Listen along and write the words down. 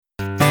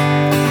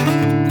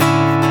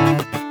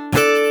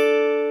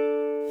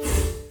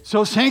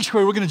So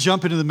Sanctuary, we're going to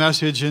jump into the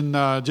message, and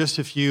just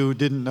if you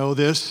didn't know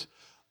this,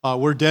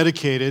 we're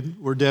dedicated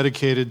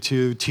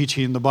to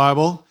teaching the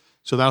Bible.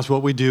 So that's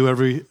what we do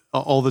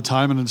all the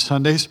time, and on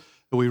Sundays,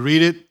 we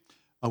read it,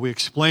 we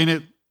explain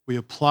it, we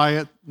apply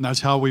it, and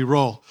that's how we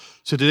roll.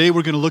 So today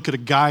we're going to look at a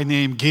guy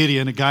named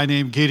Gideon.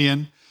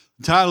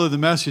 The title of the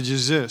message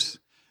is this,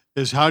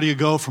 is how do you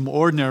go from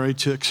ordinary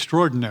to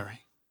extraordinary?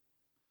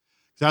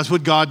 That's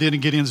what God did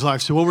in Gideon's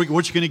life. So what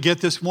you're going to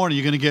get this morning,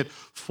 you're going to get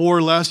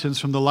 4 lessons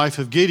from the life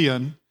of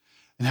Gideon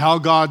and how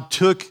God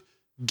took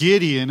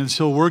Gideon and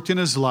so worked in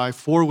his life,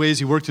 4 ways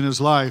he worked in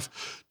his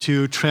life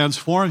to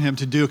transform him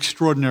to do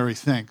extraordinary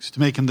things, to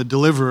make him the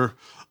deliverer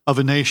of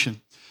a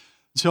nation.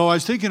 So I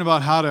was thinking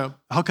about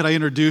how could I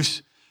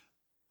introduce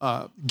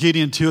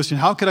Gideon to us, and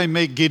how could I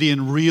make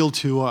Gideon real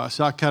to us?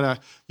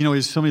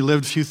 Somebody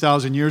lived a few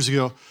thousand years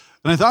ago,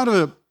 and I thought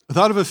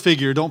of a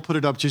figure. Don't put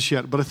it up just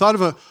yet, but I thought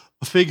of a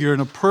figure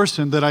and a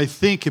person that I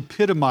think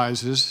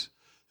epitomizes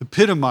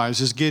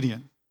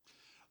Gideon.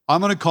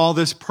 I'm going to call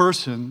this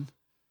person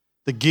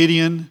the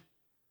Gideon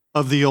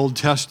of the Old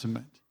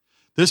Testament.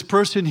 This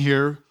person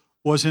here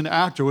was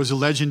a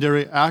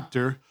legendary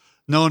actor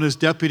known as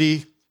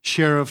Deputy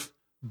Sheriff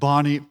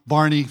Barney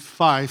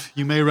Fife.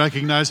 You may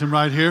recognize him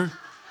right here.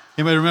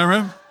 Anybody remember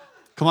him?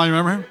 Come on, you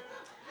remember him?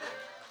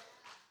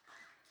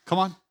 Come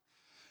on.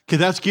 Okay,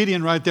 that's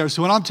Gideon right there.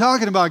 So when I'm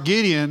talking about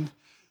Gideon,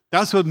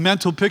 that's a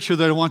mental picture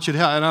that I want you to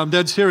have, and I'm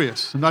dead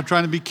serious. I'm not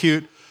trying to be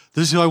cute.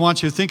 This is who I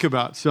want you to think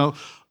about. So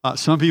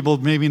some people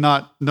maybe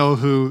not know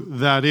who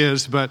that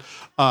is, but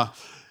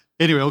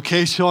anyway,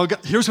 okay, so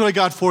here's what I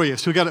got for you.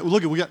 So we're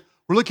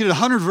looking at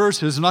 100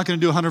 verses. I'm not going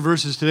to do 100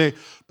 verses today,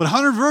 but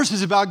 100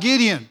 verses about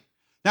Gideon.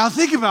 Now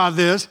think about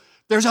this.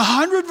 There's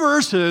 100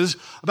 verses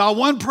about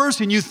one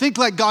person. You think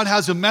like God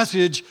has a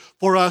message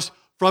for us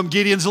from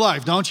Gideon's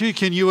life, don't you?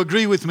 Can you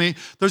agree with me?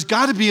 There's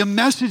got to be a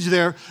message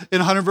there in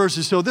 100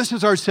 verses. So this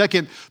is our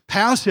second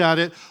pass at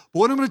it. But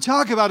what I'm going to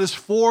talk about is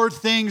 4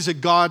 things that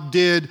God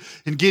did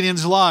in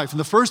Gideon's life. And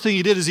the first thing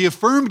he did is he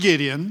affirmed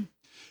Gideon.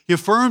 He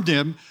affirmed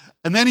him.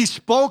 And then he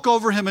spoke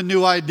over him a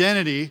new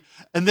identity.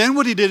 And then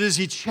what he did is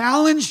he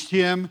challenged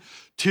him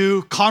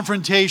to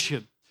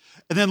confrontation.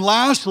 And then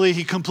lastly,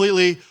 he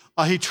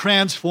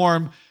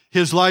transformed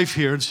his life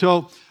here. And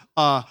so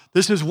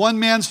this is one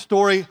man's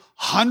story,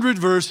 100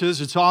 verses.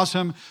 It's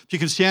awesome. If you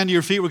can stand to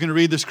your feet, we're going to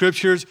read the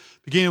scriptures,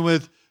 beginning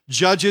with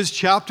Judges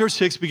chapter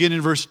 6, beginning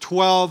in verse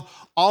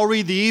 12. I'll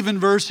read the even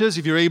verses.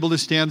 If you're able to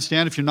stand.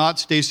 If you're not,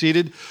 stay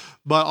seated.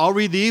 But I'll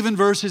read the even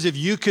verses if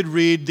you could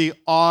read the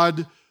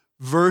odd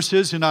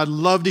verses, and I'd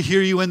love to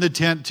hear you in the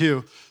tent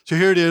too. So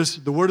here it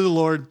is, the word of the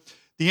Lord.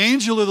 The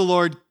angel of the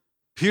Lord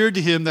appeared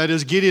to him, that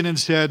is Gideon, and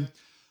said,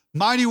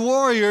 "Mighty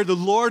warrior, the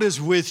Lord is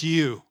with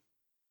you.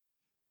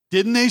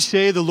 Didn't they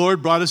say the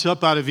Lord brought us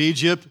up out of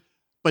Egypt?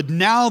 But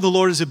now the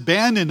Lord has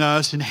abandoned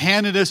us and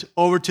handed us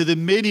over to the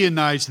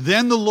Midianites."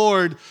 Then the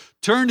Lord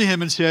turned to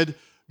him and said,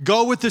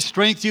 "Go with the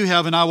strength you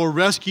have, and I will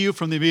rescue you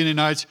from the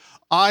Midianites.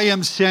 I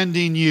am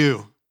sending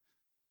you."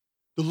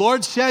 The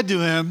Lord said to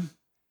him,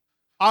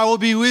 "I will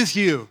be with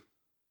you,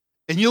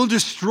 and you'll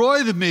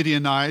destroy the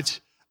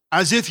Midianites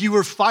as if you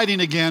were fighting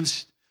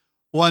against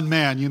one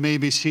man." You may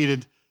be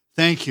seated.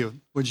 Thank you.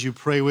 Would you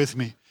pray with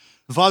me?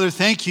 Father,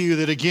 thank you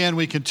that again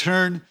we can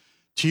turn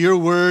to your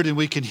word and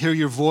we can hear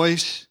your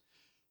voice.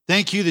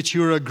 Thank you that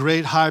you are a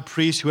great high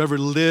priest who ever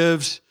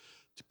lives,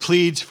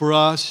 pleads for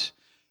us.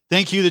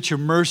 Thank you that your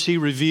mercy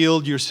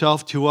revealed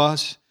yourself to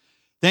us.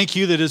 Thank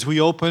you that as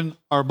we open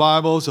our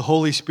Bibles, the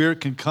Holy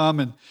Spirit can come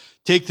and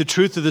take the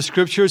truth of the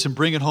scriptures and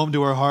bring it home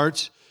to our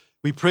hearts.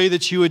 We pray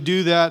that you would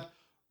do that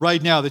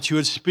right now, that you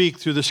would speak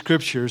through the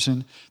scriptures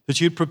and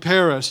that you'd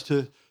prepare us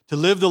to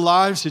live the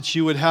lives that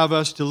you would have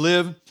us to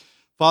live.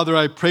 Father,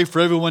 I pray for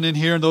everyone in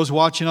here and those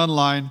watching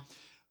online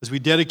as we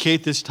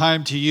dedicate this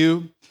time to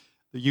you,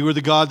 that you are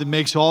the God that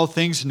makes all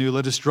things new.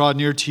 Let us draw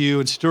near to you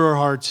and stir our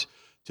hearts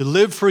to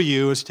live for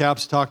you, as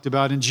Taps talked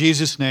about, in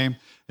Jesus' name.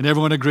 And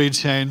everyone agreed,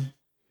 saying.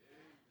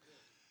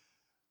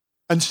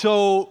 And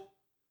so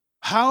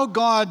how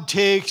God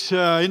takes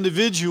an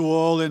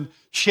individual and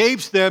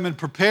shapes them and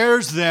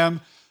prepares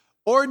them.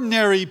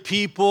 Ordinary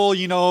people,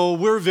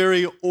 we're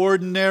very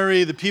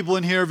ordinary. The people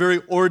in here are very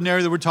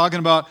ordinary that we're talking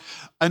about.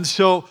 And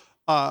so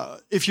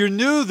if you're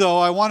new, though,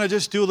 I want to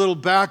just do a little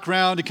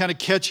background to kind of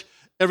catch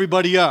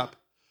everybody up.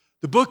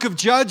 The book of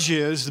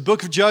Judges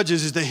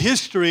is the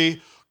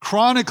history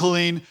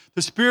chronicling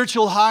the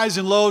spiritual highs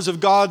and lows of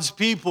God's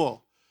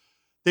people.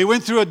 They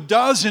went through a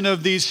dozen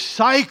of these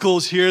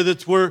cycles here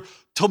that were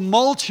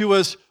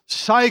tumultuous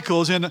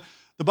cycles. And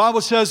the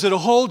Bible says that a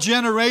whole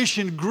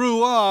generation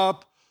grew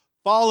up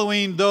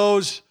following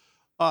those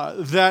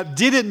that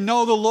didn't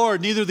know the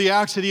Lord, neither the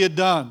acts that he had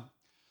done.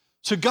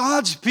 So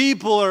God's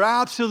people are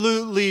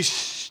absolutely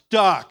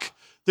stuck.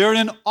 They're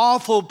in an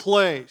awful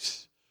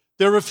place.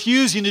 They're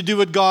refusing to do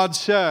what God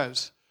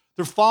says.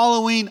 They're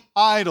following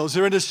idols.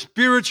 They're in a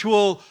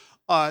spiritual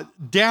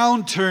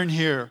downturn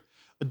here,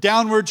 a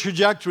downward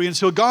trajectory. And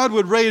so God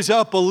would raise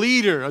up a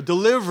leader, a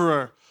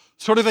deliverer,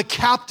 sort of a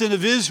captain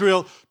of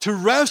Israel to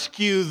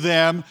rescue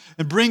them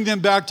and bring them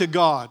back to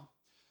God.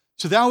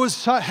 So that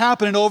was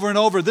happening over and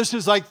over. This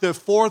is like the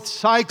fourth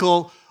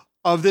cycle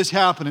of this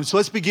happening. So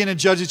let's begin in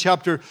Judges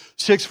chapter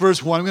 6,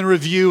 verse 1. I'm going to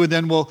review and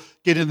then we'll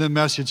get into the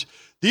message.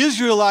 The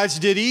Israelites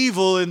did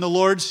evil in the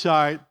Lord's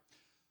sight.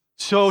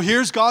 So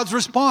here's God's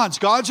response.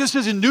 God just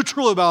isn't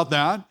neutral about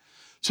that.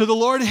 So the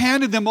Lord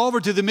handed them over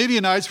to the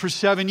Midianites for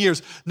 7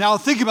 years. Now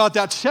think about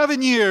that.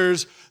 7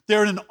 years,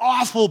 they're in an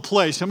awful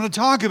place. I'm going to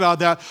talk about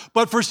that.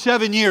 But for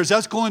 7 years,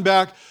 that's going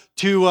back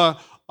to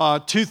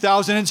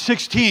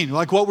 2016.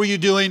 Like, what were you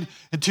doing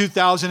in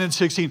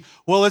 2016?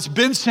 Well, it's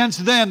been since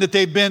then that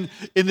they've been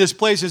in this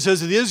place. It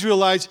says that the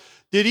Israelites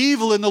did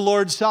evil in the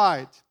Lord's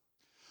sight.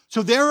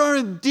 So they are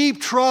in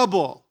deep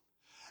trouble.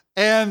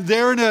 And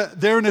they're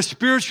in a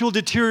spiritual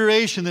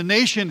deterioration. The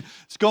nation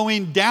is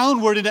going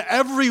downward in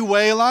every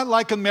way, a lot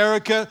like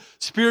America,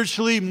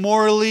 spiritually,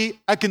 morally,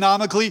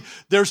 economically.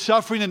 They're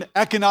suffering an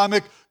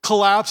economic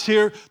collapse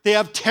here. They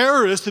have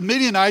terrorists, the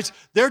Midianites,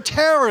 they're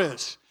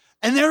terrorists.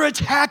 And they're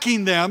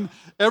attacking them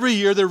every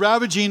year. They're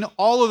ravaging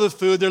all of the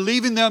food. They're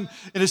leaving them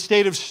in a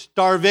state of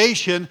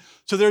starvation.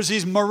 So there's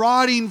these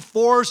marauding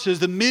forces,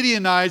 the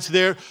Midianites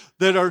there,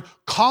 that are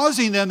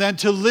causing them then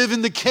to live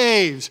in the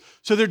caves.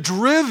 So they're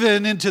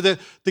driven into the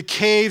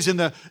caves and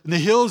the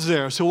hills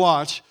there. So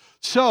watch.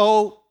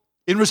 So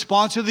in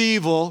response to the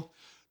evil,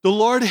 the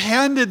Lord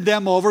handed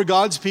them over,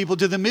 God's people,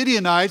 to the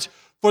Midianites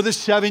for the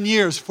 7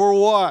 years. For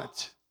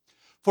what?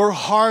 For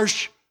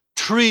harsh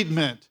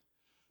treatment,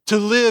 to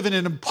live in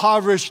an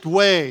impoverished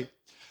way.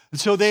 And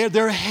so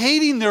they're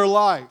hating their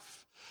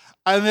life.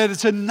 And that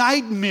it's a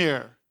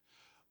nightmare.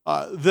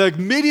 The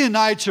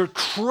Midianites are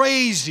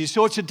crazy,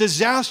 so it's a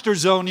disaster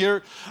zone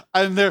here,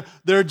 and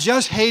they're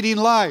just hating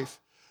life.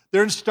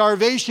 They're in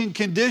starvation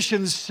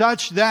conditions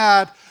such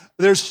that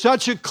there's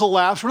such a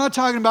collapse. We're not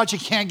talking about you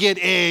can't get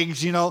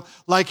eggs,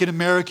 like in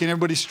America, and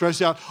everybody's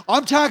stressed out.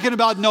 I'm talking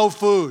about no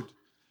food,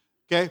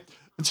 okay?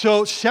 And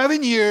so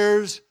 7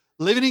 years,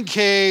 living in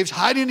caves,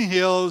 hiding in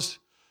hills,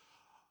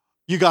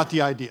 you got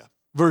the idea.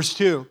 Verse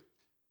 2,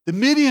 the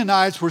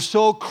Midianites were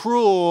so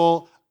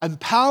cruel and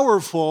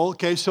powerful,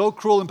 okay, so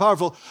cruel and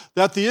powerful,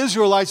 that the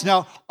Israelites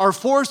now are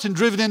forced and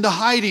driven into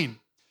hiding.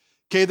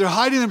 Okay, they're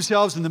hiding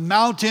themselves in the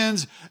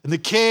mountains, in the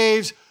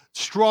caves,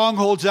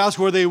 strongholds, that's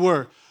where they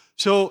were.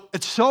 So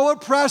it's so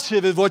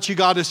oppressive is what you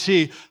got to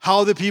see,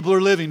 how the people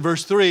are living.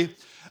 Verse 3,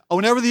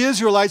 whenever the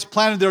Israelites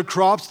planted their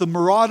crops, the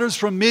marauders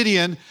from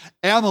Midian,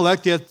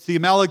 Amalek, the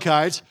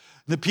Amalekites,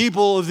 the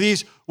people of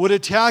these would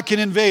attack and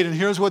invade. And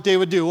here's what they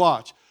would do,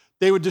 watch.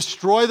 They would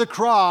destroy the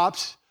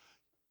crops,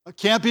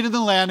 camping in the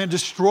land and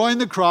destroying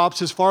the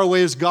crops as far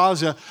away as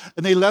Gaza,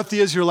 and they left the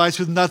Israelites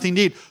with nothing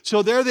to eat.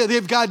 So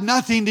they've got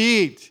nothing to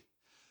eat.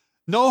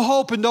 No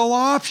hope and no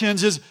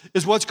options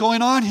is what's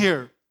going on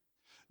here.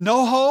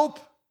 No hope,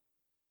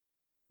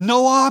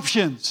 no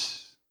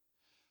options.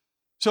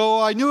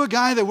 So I knew a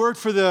guy that worked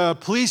for the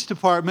police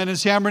department in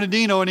San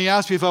Bernardino, and he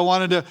asked me if I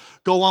wanted to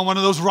go on one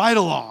of those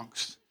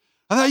ride-alongs.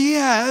 I thought,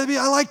 yeah,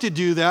 I like to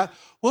do that.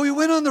 Well, we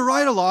went on the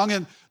ride-along,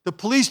 and the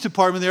police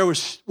department there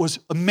was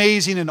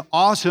amazing and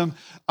awesome,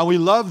 and we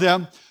loved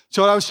them.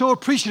 So I was so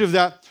appreciative of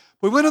that.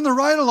 We went on the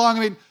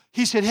ride-along.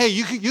 He said, hey,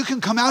 you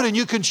can come out and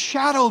you can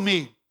shadow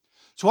me.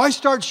 So I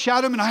started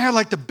shadowing, and I had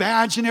like the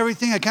badge and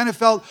everything. I kind of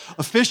felt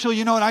official,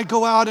 and I'd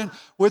go out and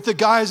with the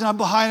guys, and I'm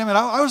behind them, and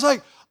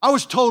I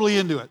was totally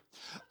into it.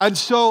 And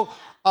so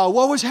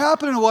what was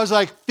happening was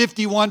like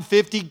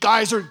 51-50,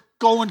 guys are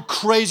going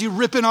crazy,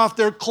 ripping off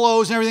their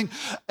clothes and everything.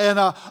 And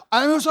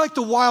it was like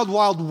the wild,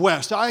 wild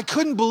west. I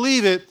couldn't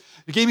believe it.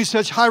 It gave me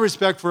such high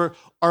respect for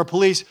our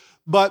police.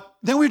 But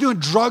then we were doing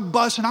drug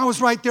busts, and I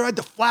was right there. I had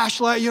the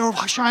flashlight,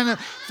 shining a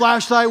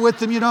flashlight with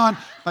them, and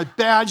my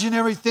badge and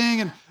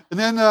everything. And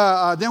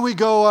then we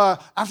go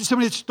after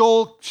somebody had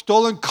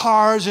stolen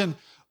cars and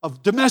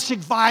of domestic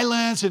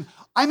violence. And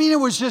I mean, it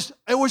was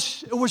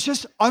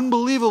just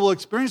unbelievable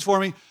experience for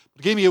me.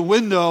 It gave me a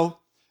window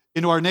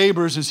into our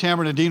neighbors and San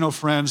Bernardino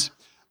friends,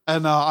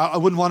 and I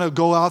wouldn't want to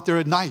go out there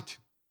at night.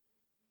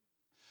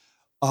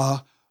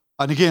 And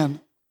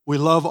again, we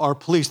love our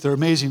police. They're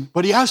amazing.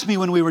 But he asked me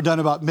when we were done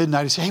about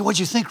midnight, he said, hey, what'd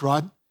you think,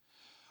 Rod?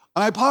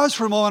 And I paused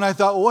for a moment. I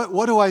thought,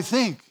 what do I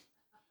think?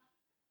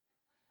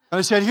 And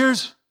I said,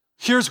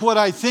 here's what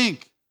I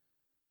think.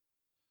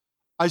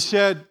 I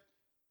said,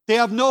 they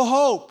have no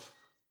hope.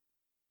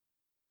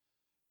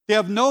 They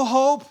have no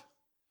hope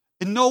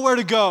and nowhere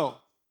to go.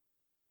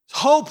 It's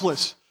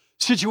hopeless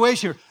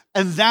situation here.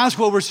 And that's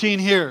what we're seeing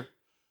here.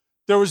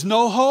 There was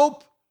no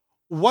hope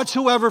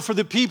whatsoever for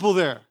the people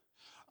there.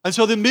 And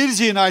so the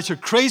Midianites are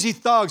crazy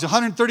thugs,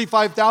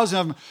 135,000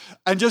 of them,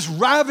 and just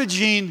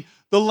ravaging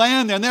the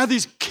land there. And they had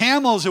these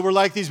camels that were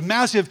like these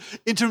massive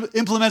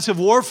implements of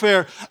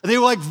warfare. And they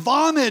were like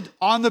vomit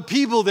on the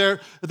people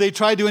there. They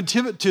tried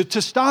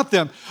to stop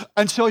them.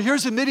 And so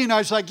here's the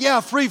Midianites like,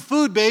 yeah, free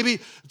food, baby.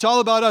 It's all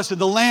about us. And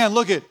the land,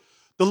 look it,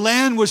 the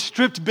land was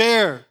stripped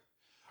bare.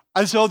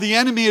 And so the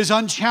enemy is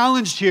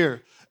unchallenged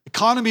here.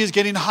 Economy is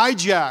getting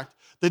hijacked.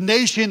 The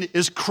nation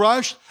is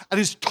crushed, and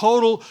it's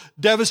total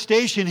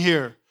devastation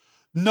here.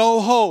 no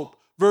hope.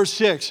 Verse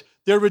 6,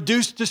 they're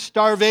reduced to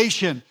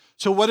starvation.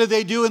 So what do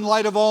they do in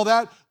light of all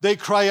that? They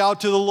cry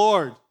out to the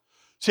Lord.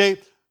 Say,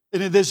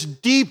 in this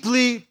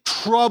deeply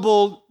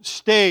troubled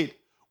state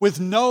with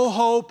no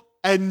hope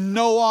and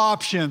no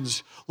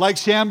options, like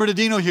San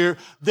Bernardino here,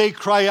 they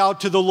cry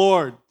out to the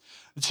Lord.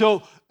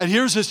 And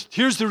here's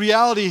the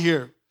reality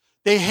here.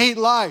 They hate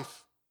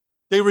life.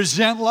 They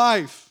resent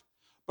life.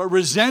 But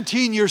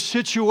resenting your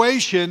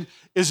situation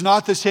is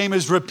not the same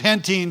as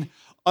repenting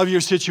of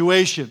your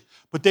situation.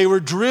 But they were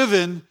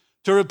driven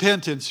to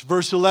repentance.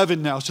 Verse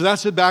 11 now. So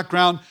that's the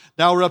background.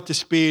 Now we're up to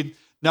speed.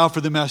 Now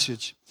for the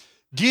message.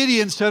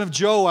 Gideon, son of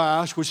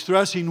Joash, was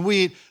threshing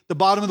wheat at the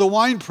bottom of the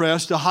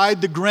winepress to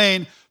hide the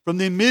grain from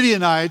the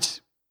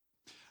Midianites.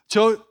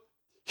 So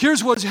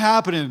here's what's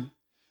happening,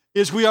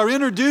 is we are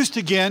introduced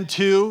again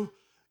to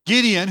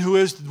Gideon, who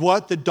is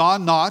what? The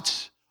Don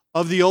Knotts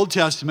of the Old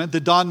Testament,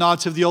 the Don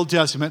Knotts of the Old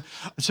Testament.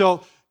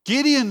 So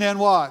Gideon then,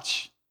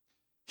 watch,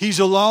 he's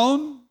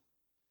alone,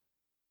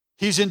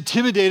 he's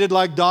intimidated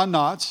like Don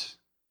Knotts,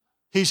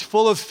 he's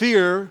full of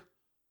fear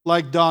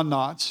like Don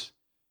Knotts,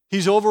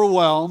 he's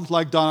overwhelmed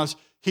like Don Knotts,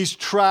 he's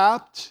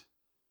trapped,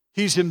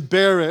 he's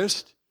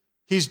embarrassed,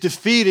 he's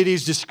defeated,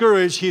 he's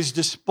discouraged, he's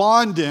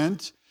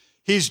despondent,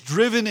 he's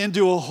driven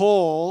into a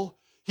hole,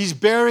 he's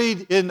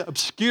buried in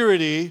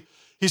obscurity,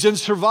 he's in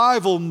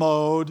survival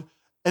mode,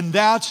 and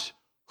that's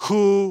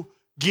who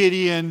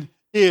Gideon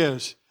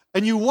is.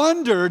 And you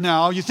wonder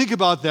now, you think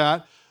about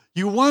that,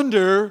 you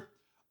wonder,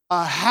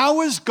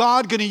 how is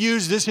God going to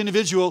use this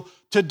individual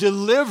to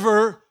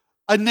deliver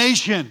a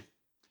nation?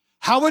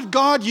 How would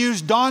God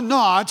use Don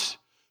Knotts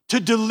to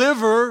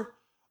deliver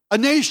a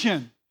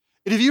nation?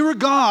 And if you were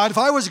God, if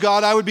I was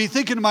God, I would be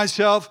thinking to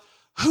myself,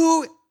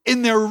 who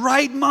in their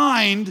right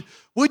mind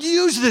would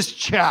use this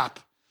chap?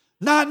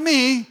 Not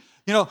me.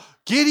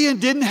 Gideon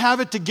didn't have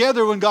it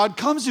together when God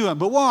comes to him.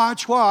 But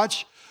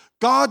watch.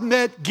 God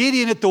met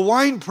Gideon at the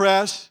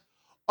winepress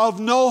of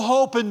no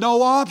hope and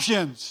no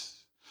options.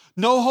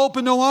 No hope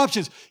and no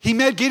options. He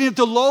met Gideon at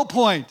the low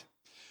point.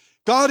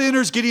 God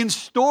enters Gideon's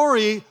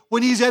story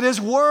when he's at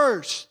his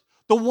worst.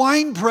 The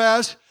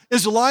winepress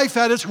is life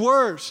at its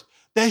worst.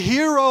 The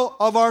hero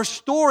of our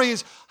story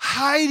is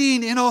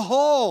hiding in a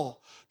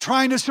hole,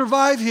 trying to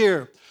survive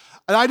here.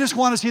 And I just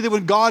want to see that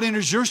when God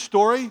enters your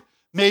story,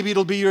 maybe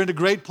it'll be you're in a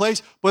great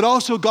place, but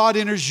also God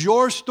enters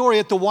your story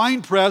at the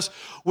winepress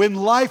when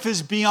life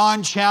is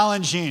beyond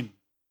challenging.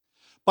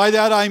 By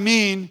that I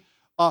mean,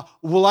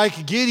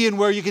 like Gideon,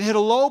 where you can hit a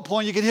low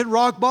point, you can hit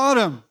rock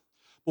bottom.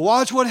 But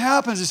watch what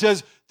happens. It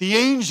says, the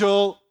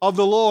angel of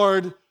the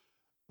Lord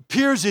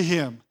appears to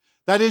him.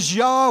 That is,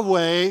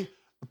 Yahweh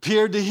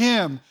appeared to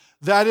him.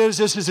 That is,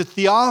 this is a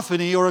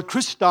theophany or a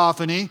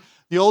Christophany,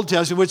 the Old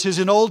Testament, which is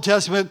an Old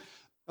Testament,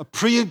 a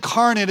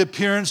pre-incarnate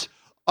appearance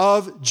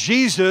of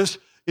Jesus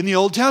in the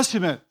Old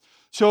Testament.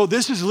 So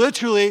this is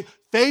literally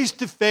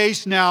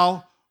face-to-face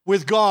now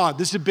with God.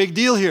 This is a big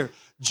deal here.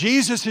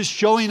 Jesus is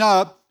showing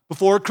up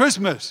before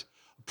Christmas,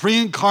 a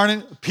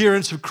pre-incarnate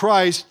appearance of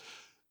Christ.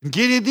 And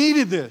Gideon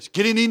needed this.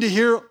 Gideon needed to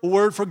hear a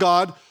word from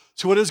God.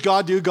 So what does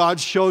God do? God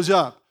shows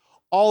up.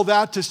 All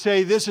that to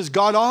say this is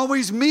God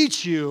always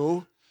meets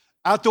you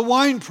at the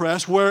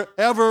winepress,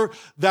 wherever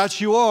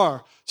that you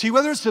are. See,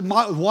 whether it's the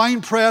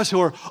winepress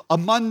or a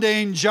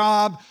mundane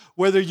job,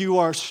 whether you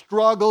are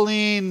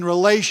struggling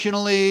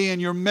relationally in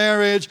your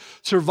marriage,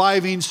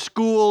 surviving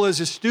school as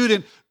a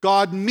student,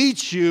 God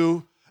meets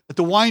you at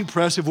the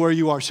winepress of where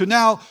you are. So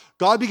now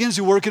God begins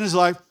to work in his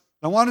life.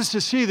 I want us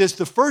to see this.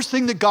 The first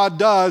thing that God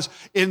does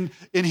in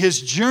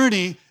his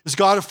journey is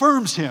God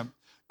affirms him.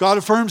 God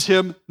affirms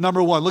him,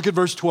 number one. Look at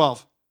verse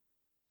 12.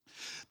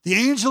 The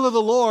angel of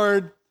the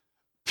Lord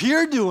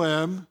appeared to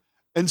him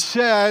and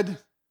said,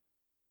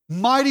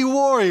 mighty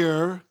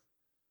warrior,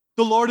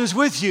 the Lord is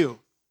with you.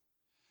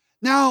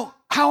 Now,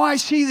 how I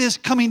see this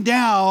coming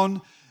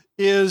down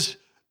is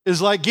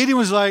like Gideon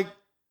was like,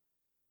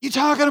 you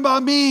talking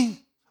about me?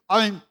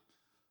 I mean,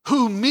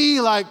 who,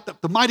 me? Like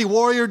the mighty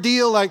warrior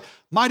deal, like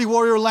mighty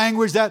warrior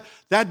language, that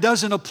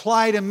doesn't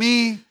apply to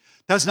me.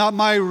 That's not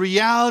my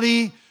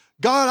reality.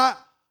 God,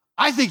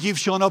 I think you've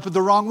shown up at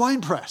the wrong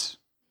wine press.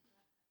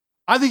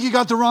 I think you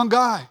got the wrong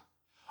guy.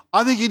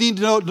 I think you need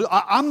to know,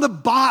 I'm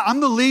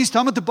the least,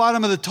 I'm at the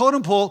bottom of the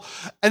totem pole.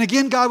 And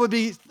again, I would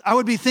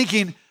be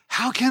thinking,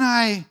 how can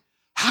I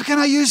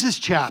use this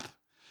chap?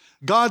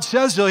 God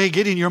says, though, hey,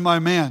 Gideon, you're my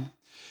man.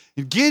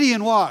 And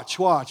Gideon, watch.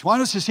 I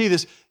want us to see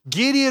this.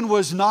 Gideon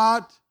was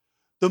not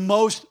the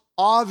most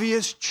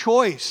obvious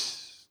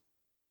choice,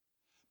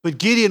 but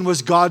Gideon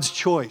was God's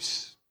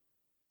choice.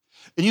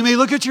 And you may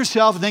look at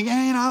yourself and think,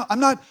 hey, I'm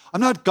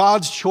not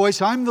God's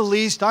choice. I'm the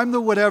least, I'm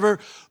the whatever,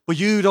 but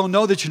you don't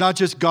know that you're not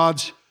just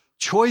God's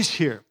choice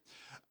here.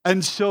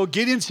 And so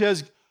Gideon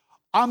says,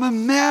 I'm a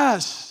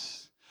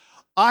mess.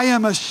 I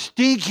am a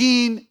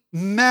stinking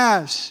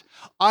mess.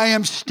 I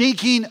am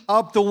stinking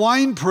up the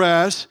wine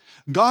press.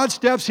 God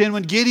steps in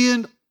when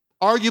Gideon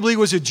arguably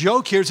was a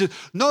joke here. Says,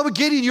 no, but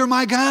Gideon, you're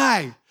my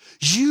guy.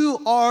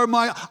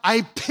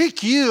 I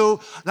pick you,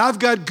 and I've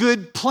got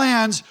good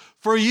plans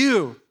for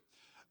you.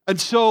 And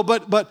so,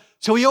 but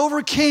So he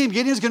overcame.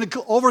 Gideon's going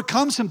to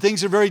overcome some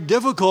things that are very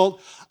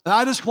difficult. And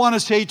I just want to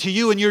say to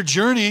you in your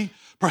journey,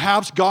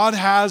 perhaps God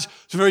has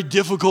some very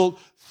difficult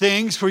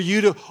things for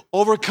you to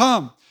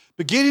overcome.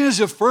 But Gideon is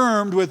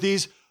affirmed with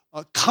these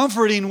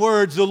comforting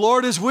words, the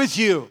Lord is with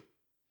you.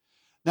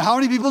 Now, how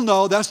many people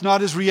know that's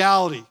not his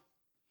reality?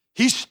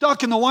 He's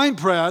stuck in the wine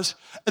press,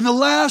 and the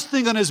last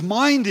thing on his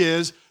mind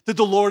is that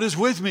the Lord is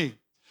with me.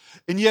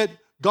 And yet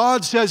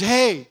God says,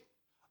 hey,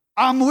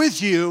 I'm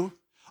with you.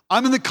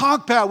 I'm in the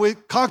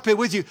cockpit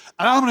with you,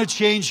 and I'm going to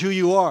change who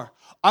you are.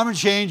 I'm going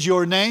to change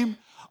your name.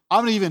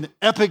 I'm going to even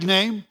epic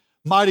name,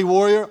 mighty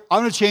warrior.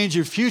 I'm going to change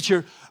your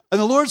future.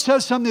 And the Lord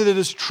says something that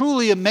is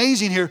truly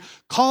amazing here,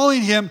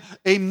 calling him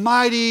a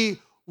mighty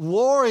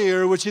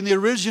warrior, which in the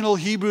original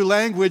Hebrew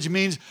language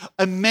means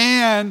a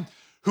man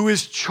who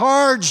is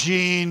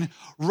charging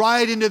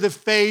right into the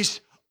face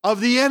of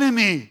the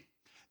enemy.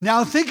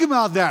 Now think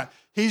about that.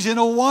 He's in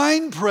a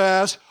wine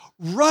press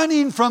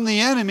running from the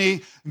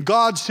enemy.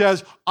 God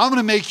says, I'm going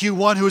to make you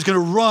one who is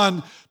going to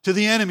run to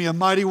the enemy, a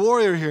mighty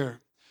warrior here.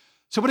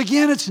 So, but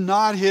again, it's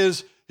not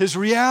his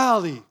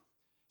reality.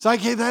 It's like,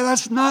 hey,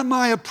 that's not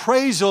my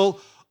appraisal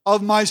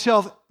of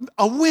myself.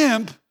 A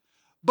wimp,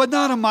 but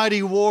not a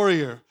mighty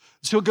warrior.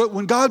 So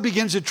when God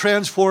begins to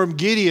transform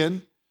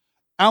Gideon,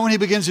 and when he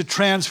begins to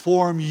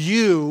transform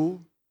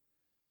you,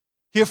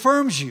 he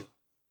affirms you.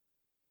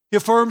 He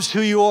affirms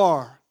who you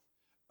are.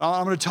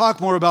 I'm going to talk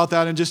more about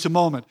that in just a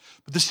moment.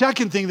 But the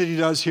second thing that he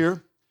does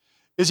here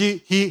is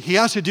he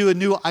has to do a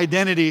new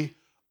identity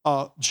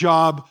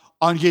job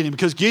on Gideon,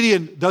 because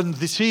Gideon doesn't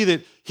see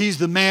that he's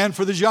the man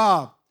for the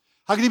job.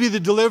 How can he be the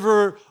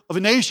deliverer of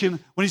a nation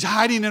when he's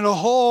hiding in a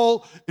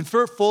hole and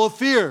full of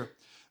fear?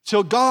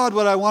 So God,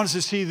 what I want us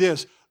to see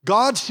this,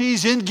 God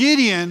sees in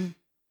Gideon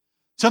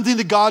something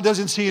that God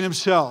doesn't see in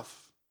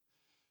himself.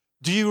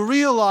 Do you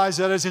realize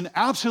that as an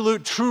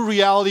absolute true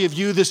reality of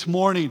you this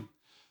morning?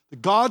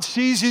 That God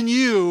sees in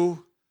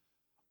you,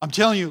 I'm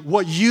telling you,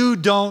 what you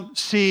don't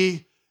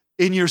see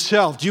in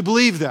yourself. Do you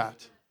believe that?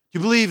 Do you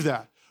believe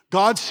that?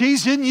 God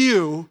sees in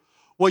you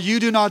what you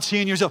do not see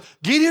in yourself.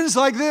 Gideon's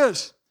like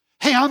this.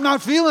 Hey, I'm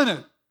not feeling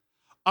it.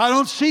 I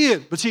don't see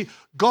it. But see,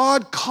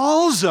 God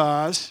calls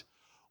us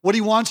what he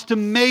wants to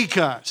make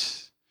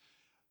us.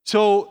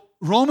 So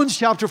Romans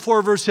chapter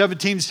 4, verse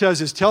 17 says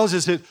this, tells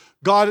us that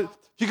God,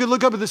 you can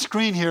look up at the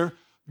screen here,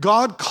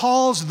 God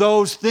calls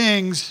those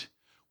things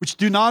which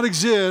do not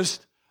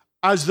exist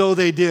as though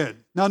they did.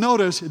 Now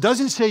notice, it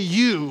doesn't say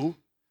you.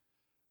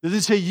 It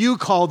doesn't say you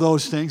call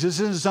those things. This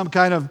isn't some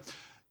kind of,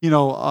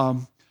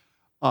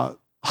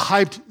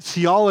 hyped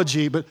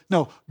theology, but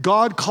no,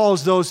 God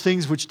calls those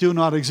things which do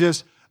not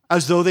exist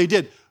as though they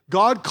did.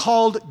 God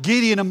called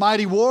Gideon a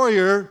mighty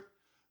warrior,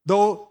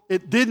 though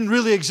it didn't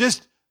really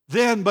exist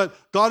then, but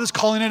God is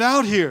calling it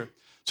out here.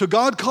 So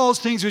God calls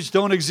things which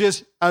don't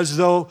exist as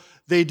though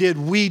they did.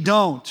 We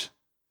don't.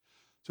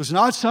 So it's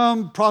not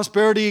some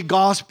prosperity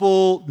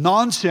gospel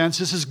nonsense.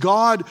 This is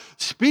God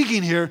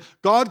speaking here.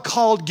 God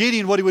called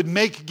Gideon what he would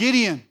make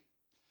Gideon.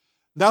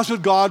 That's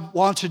what God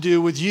wants to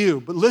do with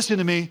you. But listen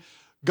to me.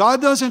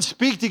 God doesn't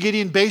speak to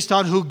Gideon based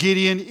on who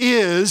Gideon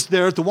is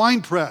there at the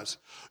wine press.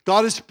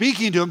 God is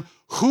speaking to him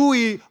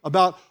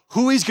about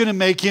who he's going to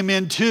make him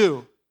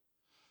into.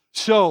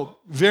 So,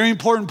 very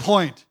important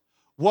point.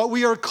 What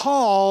we are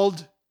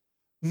called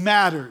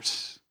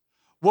matters.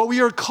 What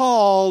we are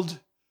called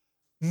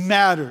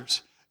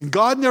matters. And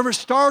God never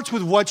starts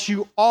with what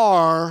you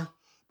are,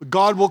 but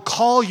God will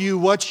call you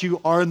what you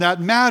are, and that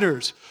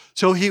matters.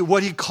 So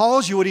what he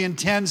calls you, what he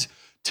intends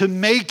to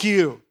make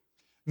you.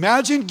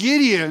 Imagine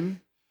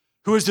Gideon,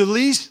 who is the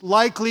least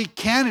likely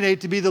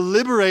candidate to be the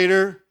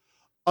liberator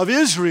of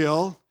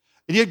Israel,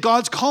 and yet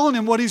God's calling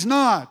him what he's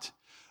not.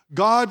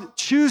 God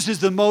chooses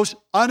the most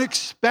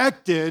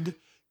unexpected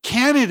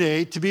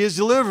candidate to be his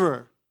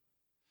deliverer.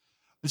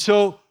 And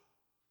so,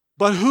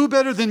 but who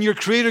better than your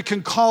Creator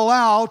can call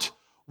out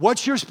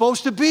what you're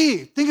supposed to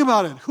be? Think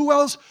about it. Who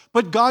else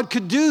but God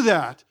could do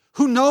that?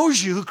 Who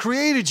knows you? Who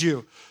created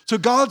you? So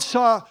God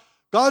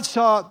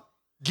saw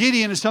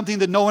Gideon as something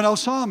that no one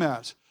else saw him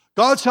as.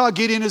 God saw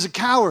Gideon as a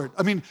coward.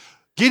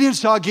 Gideon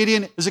saw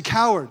Gideon as a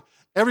coward.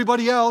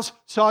 Everybody else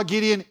saw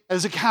Gideon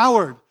as a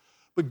coward.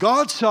 But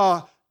God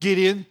saw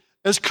Gideon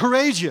as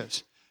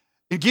courageous.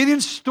 And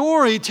Gideon's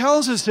story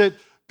tells us that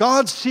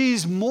God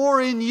sees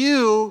more in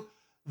you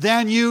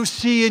than you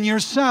see in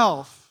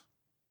yourself.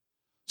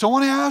 So I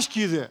want to ask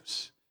you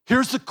this.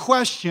 Here's the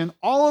question.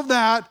 All of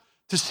that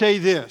to say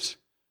this.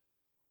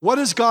 What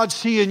does God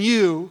see in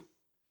you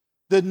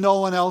that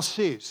no one else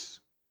sees?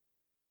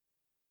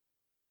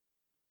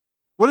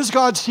 What does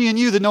God see in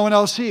you that no one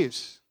else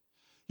sees?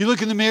 You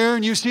look in the mirror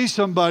and you see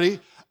somebody,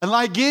 and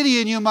like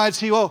Gideon, you might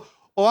see, oh,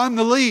 I'm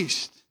the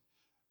least,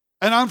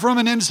 and I'm from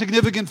an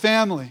insignificant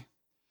family,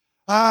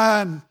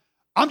 and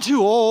I'm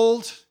too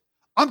old,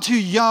 I'm too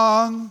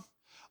young,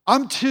 I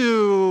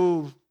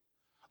don't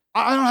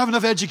have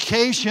enough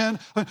education.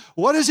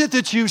 What is it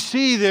that you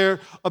see there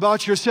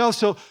about yourself?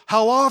 So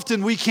how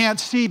often we can't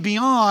see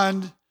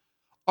beyond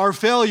our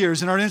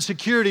failures and our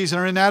insecurities and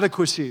our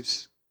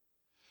inadequacies.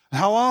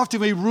 How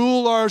often we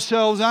rule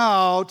ourselves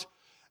out,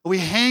 we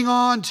hang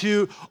on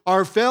to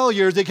our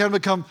failures, they kind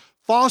of become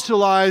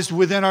fossilized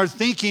within our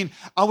thinking,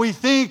 and we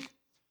think,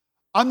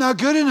 I'm not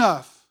good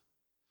enough.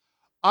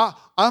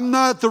 I'm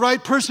not the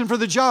right person for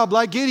the job,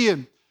 like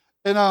Gideon.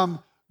 And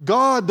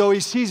God, though, he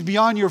sees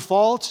beyond your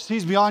faults,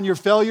 sees beyond your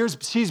failures,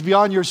 sees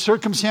beyond your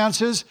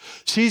circumstances,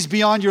 sees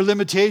beyond your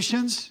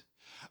limitations.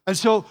 And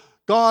so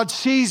God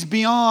sees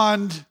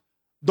beyond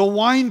the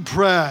wine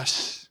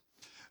press.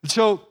 And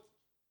so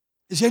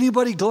is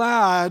anybody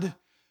glad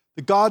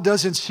that God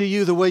doesn't see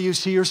you the way you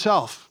see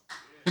yourself?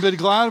 Anybody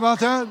glad about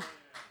that?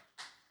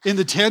 In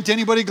the tent,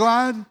 anybody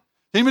glad?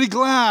 Anybody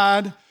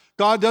glad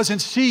God doesn't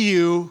see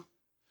you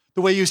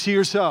the way you see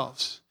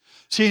yourselves?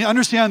 See,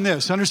 understand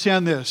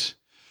this.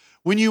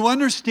 When you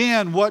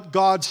understand what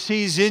God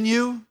sees in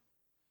you,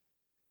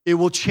 it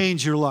will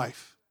change your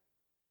life.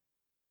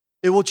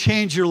 It will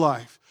change your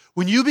life.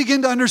 When you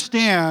begin to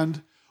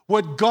understand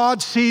what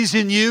God sees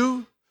in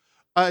you,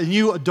 and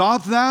you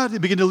adopt that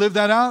and begin to live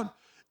that out,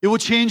 it will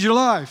change your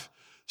life.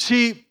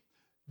 See,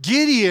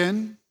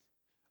 Gideon,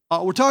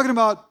 we're talking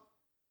about,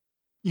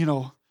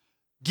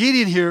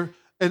 Gideon here,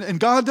 and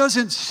God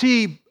doesn't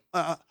see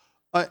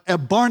a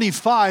Barney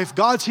Fife.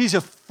 God sees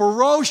a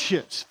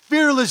ferocious,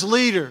 fearless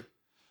leader,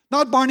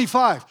 not Barney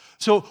Fife.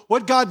 So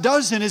what God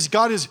does then is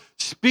God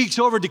speaks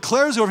over,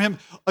 declares over him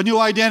a new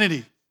identity.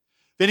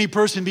 If any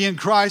person be in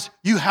Christ,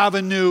 you have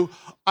a new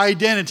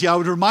identity. I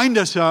would remind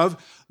us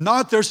of,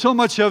 there's so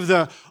much of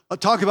the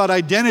talk about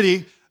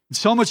identity,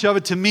 so much of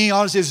it to me,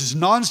 honestly, this is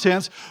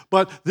nonsense,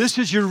 but this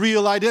is your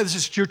real identity. This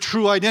is your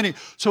true identity.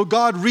 So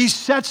God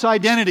resets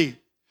identity.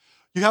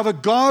 You have a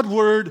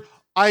God-word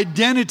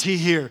identity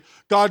here.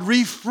 God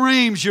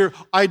reframes your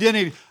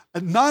identity.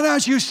 Not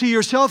as you see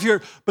yourself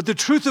here, but the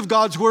truth of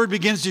God's word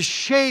begins to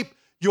shape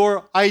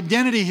your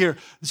identity here.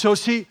 So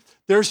see,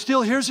 here's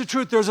the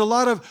truth. There's a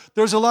lot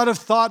of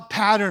thought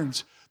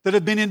patterns that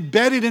have been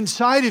embedded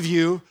inside of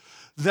you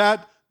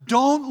that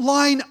don't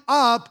line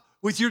up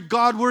with your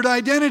God-word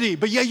identity,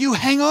 but yet you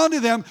hang on to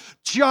them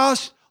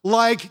just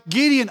like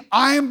Gideon.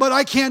 But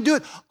I can't do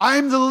it.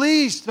 I'm the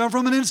least. I'm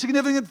from an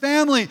insignificant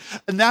family.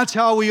 And that's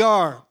how we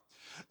are.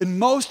 And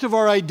most of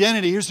our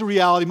identity, here's the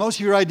reality, most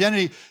of your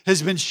identity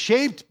has been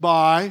shaped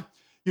by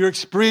your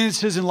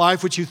experiences in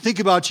life, what you think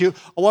about you,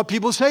 or what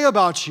people say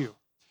about you.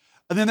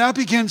 And then that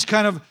begins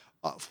kind of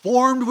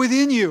formed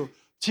within you.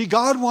 See,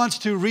 God wants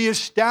to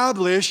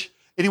reestablish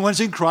anyone's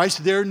in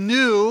Christ their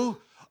new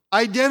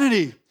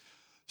identity.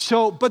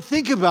 So, but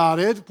think about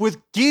it. With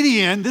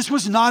Gideon, this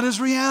was not his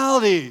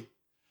reality.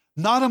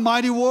 Not a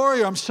mighty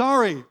warrior, I'm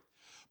sorry.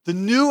 The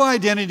new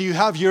identity you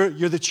have, you're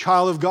the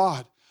child of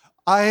God.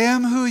 I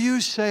am who you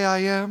say I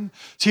am.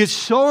 See, it's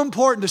so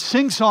important to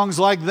sing songs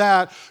like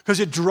that because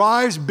it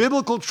drives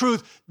biblical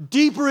truth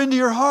deeper into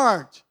your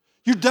heart.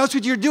 That's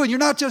what you're doing. You're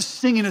not just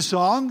singing a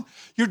song.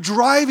 You're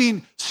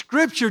driving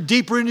scripture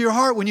deeper into your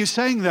heart when you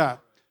sang that.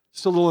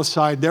 Just a little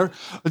aside there.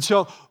 And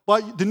so,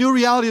 but the new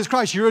reality is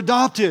Christ. You're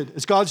adopted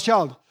as God's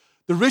child.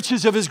 The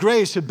riches of his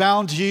grace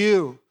abound to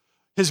you.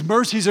 His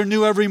mercies are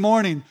new every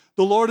morning.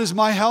 The Lord is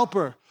my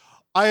helper.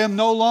 I am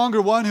no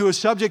longer one who is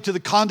subject to the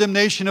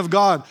condemnation of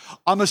God.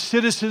 I'm a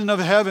citizen of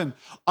heaven.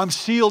 I'm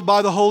sealed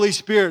by the Holy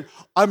Spirit.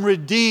 I'm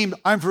redeemed.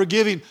 I'm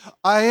forgiving.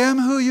 I am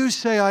who you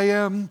say I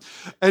am.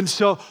 And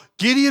so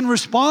Gideon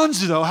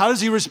responds, though. How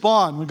does he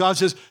respond when God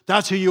says,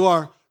 that's who you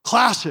are?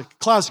 Classic.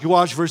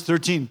 Watch verse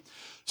 13.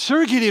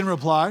 Sir, Gideon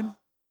replied,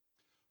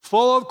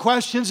 full of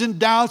questions and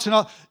doubts and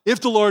all.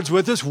 If the Lord's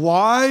with us,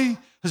 why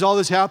has all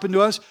this happened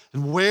to us?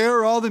 And where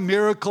are all the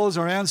miracles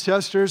our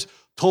ancestors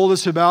told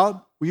us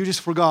about? Well, you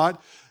just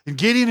forgot. And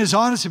Gideon is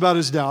honest about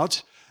his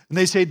doubts. And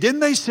they say,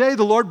 didn't they say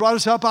the Lord brought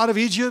us up out of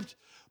Egypt?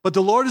 But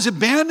the Lord has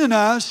abandoned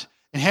us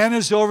and handed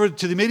us over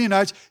to the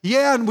Midianites.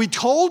 Yeah, and we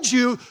told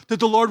you that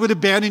the Lord would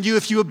abandon you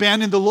if you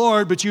abandoned the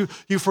Lord, but you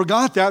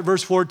forgot that.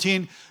 Verse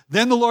 14.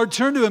 Then the Lord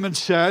turned to him and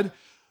said,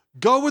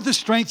 go with the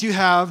strength you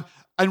have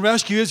and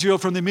rescue Israel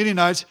from the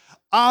Midianites.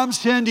 I'm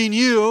sending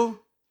you.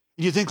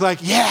 And you think like,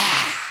 yeah,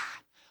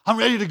 I'm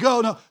ready to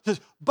go. No, it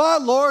says,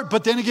 but Lord,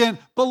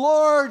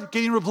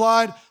 Gideon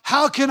replied,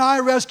 how can I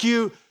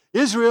rescue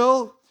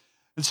Israel?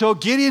 And so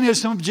Gideon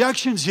has some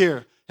objections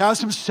here, has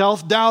some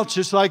self-doubts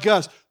just like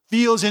us,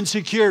 feels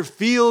insecure,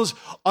 feels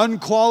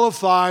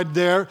unqualified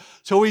there.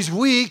 So he's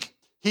weak,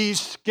 he's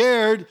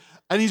scared,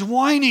 and he's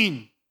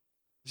whining.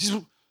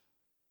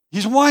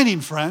 He's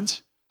whining,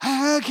 friends.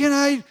 How can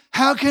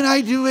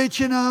I do it,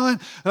 And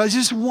he's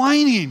just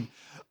whining.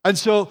 And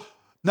so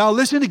now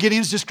listen to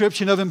Gideon's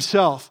description of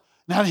himself.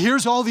 Now,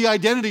 here's all the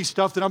identity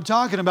stuff that I'm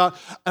talking about,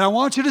 and I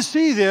want you to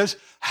see this,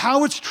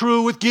 how it's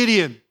true with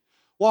Gideon.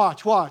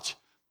 Watch.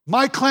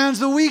 My clan's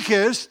the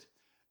weakest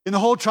in the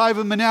whole tribe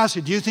of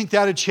Manasseh. Do you think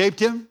that had shaped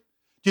him?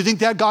 Do you think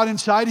that got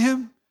inside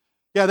him?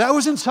 Yeah, that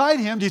was inside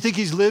him. Do you think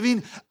he's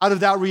living out of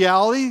that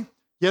reality?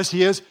 Yes,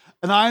 he is.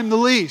 And I'm the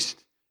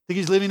least. Think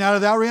he's living out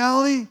of that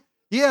reality?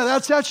 Yeah,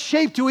 that's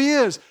shaped who he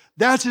is.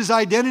 That's his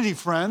identity,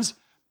 friends.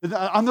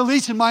 I'm the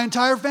least in my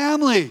entire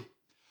family.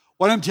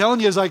 What I'm telling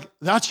you is like,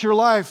 that's your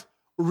life.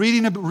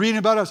 Reading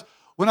about us.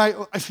 when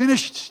I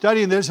finished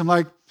studying this, I'm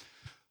like,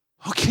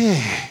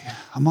 okay,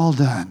 I'm all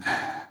done.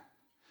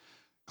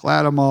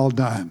 Glad I'm all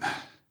done.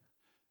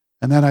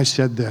 And then I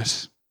said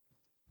this,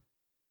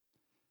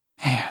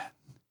 man,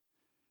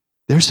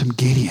 there's some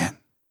Gideon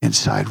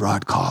inside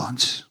Rod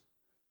Collins.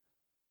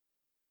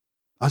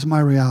 That's my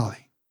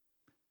reality.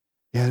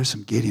 Yeah, there's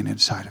some Gideon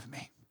inside of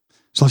me.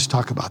 So let's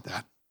talk about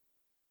that.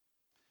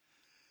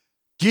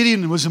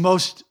 Gideon was the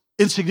most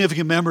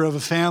insignificant member of a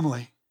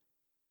family.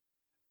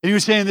 And he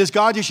was saying this,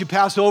 God, you should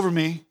pass over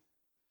me.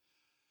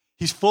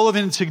 He's full of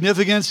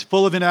insignificance,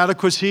 full of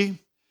inadequacy.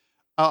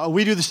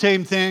 We do the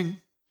same thing.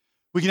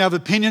 We can have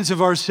opinions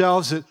of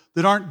ourselves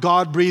that aren't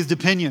God-breathed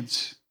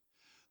opinions,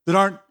 that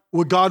aren't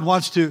what God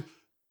wants to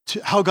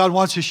how God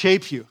wants to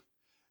shape you.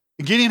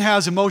 And Gideon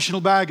has emotional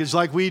baggage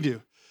like we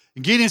do.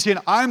 And Gideon's saying,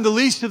 I'm the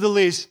least of the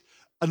least.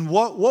 And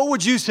what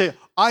would you say?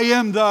 I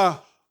am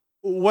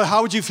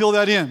how would you fill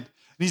that in? And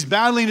he's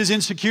battling his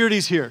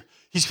insecurities here.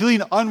 He's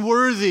feeling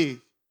unworthy,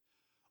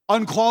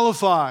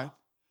 unqualified,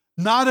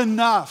 not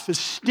enough. Is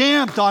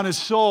stamped on his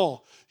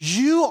soul.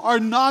 You are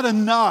not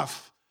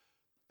enough.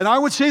 And I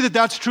would say that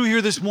that's true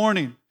here this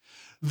morning.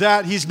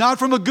 That he's not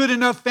from a good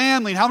enough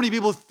family. And how many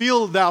people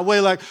feel that way?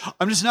 Like,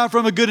 I'm just not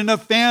from a good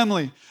enough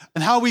family.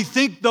 And how we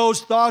think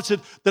those thoughts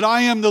that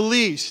I am the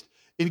least.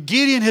 And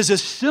Gideon has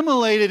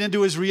assimilated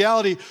into his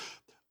reality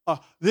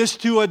this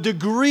to a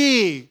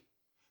degree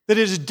that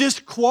he's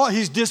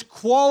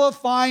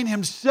disqualifying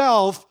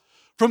himself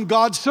from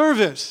God's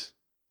service.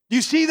 Do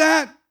you see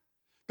that?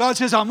 God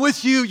says, I'm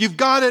with you. You've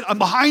got it. I'm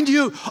behind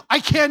you. I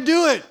can't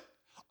do it.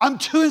 I'm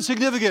too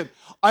insignificant.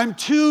 I'm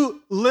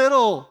too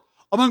little.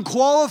 I'm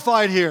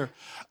unqualified here.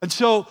 And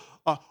so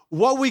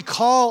what we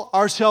call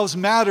ourselves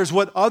matters.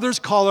 What others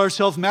call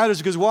ourselves matters.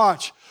 Because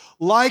watch,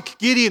 like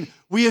Gideon,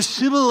 we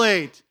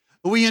assimilate,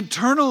 we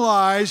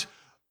internalize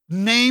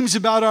names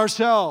about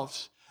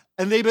ourselves.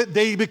 And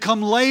they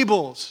become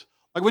labels.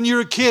 Like when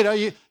you're a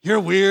kid, you're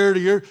weird,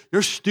 or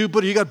you're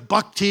stupid, or you got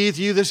buck teeth,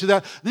 you this or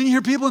that. And then you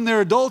hear people in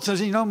their adults and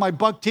say, my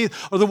buck teeth,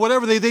 or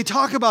whatever, they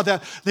talk about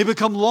that. They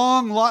become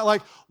long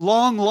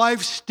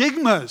life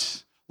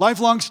stigmas,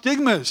 lifelong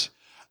stigmas.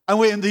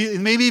 And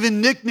maybe even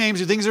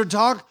nicknames or things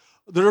that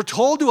are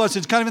told to us.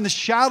 It's kind of in the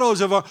shadows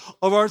of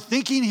our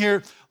thinking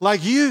here.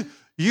 Like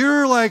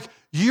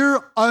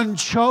you're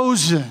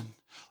unchosen.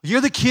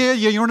 You're the kid,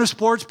 you're a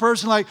sports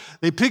person, like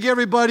they pick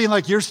everybody and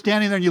like you're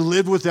standing there and you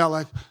live with that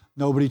like,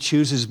 nobody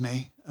chooses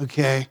me,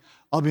 okay?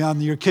 I'll be on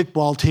your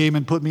kickball team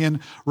and put me in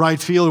right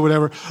field or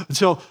whatever. And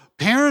so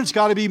parents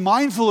got to be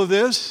mindful of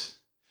this.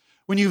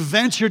 When you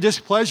vent your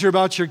displeasure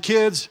about your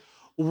kids,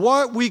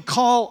 what we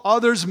call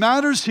others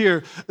matters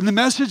here. And the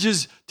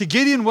message to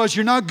Gideon was,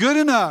 you're not good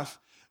enough.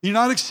 You're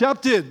not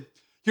accepted.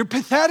 You're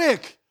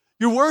pathetic.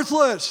 You're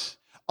worthless.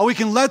 Oh, we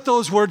can let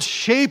those words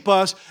shape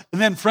us. And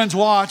then, friends,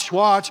 watch,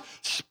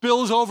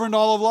 spills over into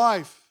all of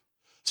life.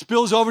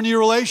 Spills over into your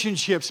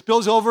relationship,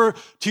 spills over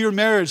to your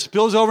marriage,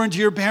 spills over into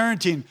your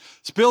parenting,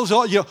 spills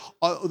all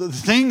the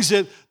things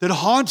that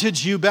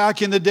haunted you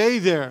back in the day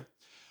there.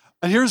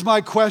 And here's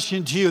my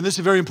question to you, and this is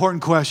a very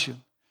important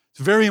question.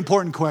 It's a very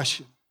important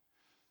question.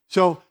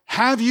 So,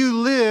 have you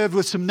lived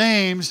with some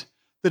names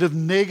that have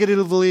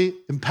negatively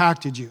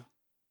impacted you?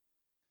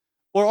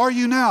 Or are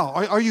you now?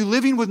 Are you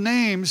living with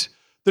names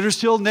that are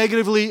still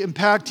negatively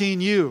impacting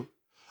you?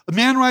 A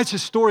man writes a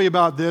story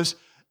about this.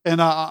 And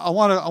I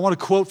want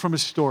to quote from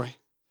his story.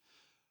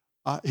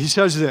 He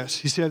says this.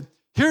 He said,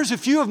 here's a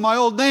few of my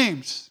old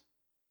names.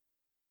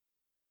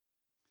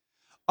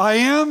 I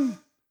am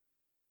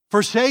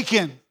forsaken.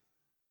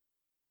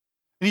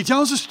 And he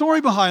tells a story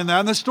behind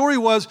that. And the story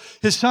was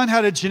his son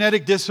had a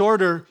genetic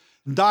disorder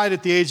and died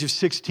at the age of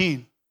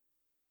 16.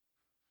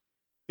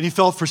 And he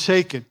felt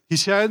forsaken. He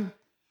said,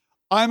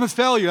 I'm a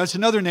failure. That's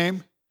another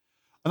name.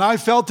 And I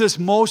felt this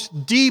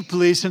most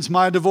deeply since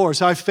my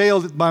divorce. I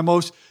failed at my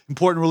most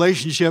important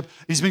relationship.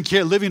 He's been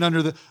living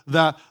under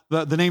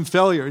the name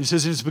failure. He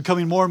says it's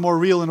becoming more and more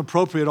real and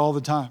appropriate all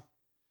the time.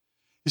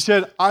 He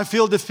said, I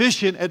feel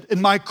deficient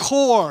in my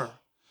core.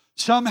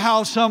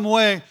 Somehow, some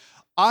way,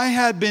 I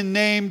had been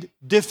named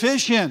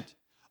deficient.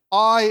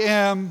 I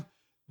am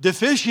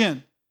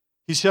deficient.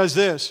 He says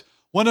this,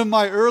 one of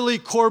my early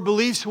core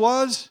beliefs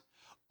was,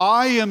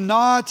 I am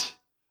not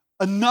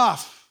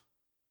enough.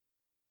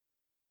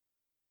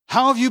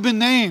 How have you been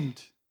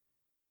named?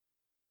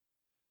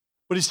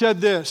 But he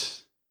said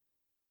this,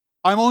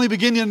 I'm only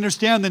beginning to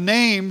understand the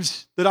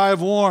names that I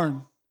have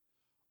worn,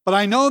 but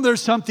I know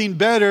there's something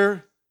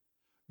better.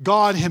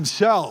 God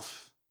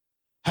himself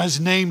has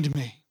named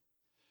me.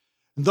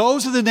 And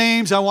those are the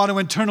names I want to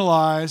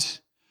internalize.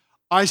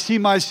 I see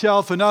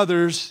myself and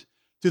others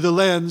through the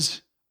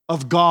lens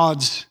of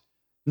God's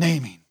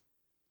naming.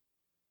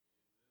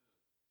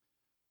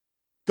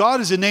 God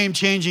is a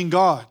name-changing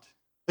God,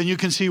 and you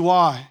can see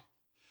why.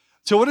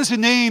 So what is a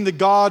name that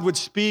God would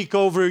speak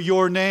over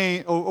your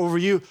name, over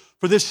you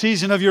for this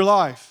season of your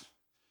life?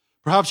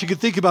 Perhaps you could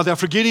think about that.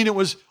 For Gideon, it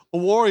was a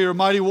warrior, a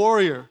mighty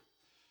warrior.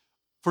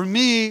 For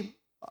me,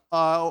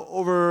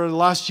 over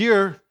last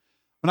year,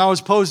 when I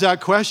was posed that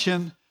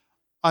question,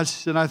 I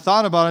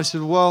thought about it, I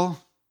said, well,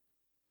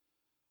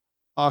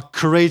 a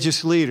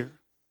courageous leader.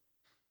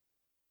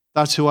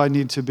 That's who I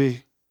need to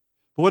be.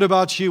 But what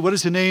about you? What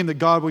is the name that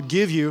God would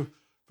give you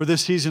for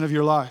this season of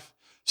your life?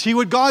 See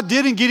what God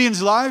did in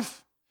Gideon's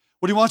life?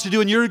 What he wants to do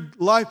in your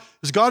life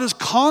is God is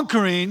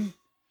conquering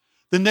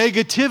the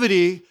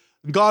negativity.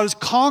 God is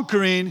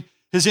conquering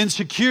his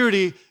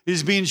insecurity.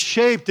 He's being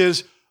shaped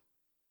as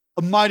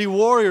a mighty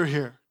warrior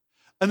here.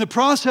 And the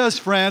process,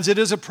 friends, it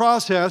is a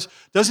process.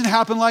 It doesn't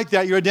happen like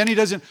that. Your identity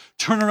doesn't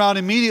turn around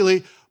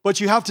immediately, but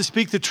you have to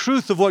speak the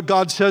truth of what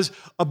God says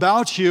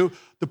about you.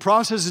 The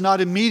process is not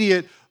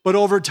immediate, but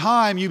over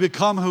time you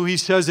become who he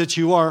says that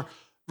you are.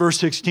 Verse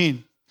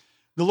 16.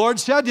 The Lord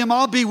said to him,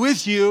 I'll be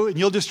with you, and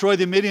you'll destroy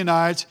the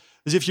Midianites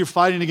as if you're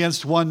fighting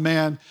against one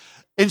man.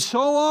 And so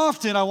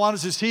often I want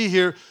us to see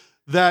here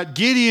that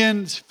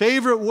Gideon's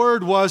favorite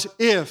word was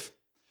if.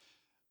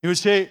 He would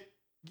say,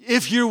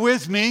 if you're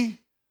with me.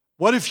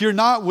 What if you're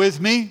not with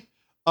me?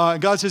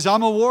 God says,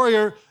 I'm a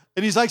warrior.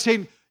 And he's like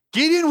saying,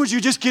 Gideon, would you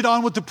just get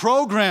on with the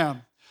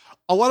program?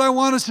 What I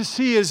want us to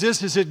see is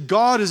this, is that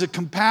God is a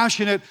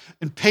compassionate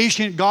and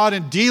patient God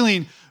in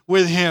dealing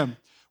with him.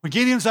 When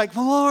Gideon's like,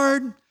 well,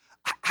 Lord,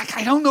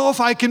 I don't know if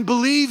I can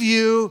believe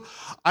you.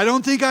 I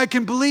don't think I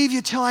can believe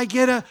you till I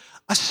get a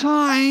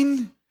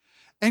sign.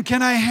 And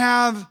can I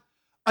have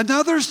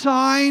another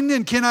sign?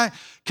 And can I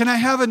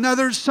have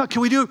another sign?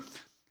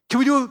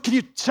 Can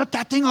you set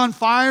that thing on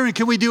fire? And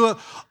can we do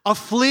a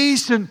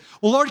fleece? And,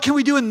 well, Lord, can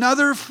we do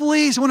another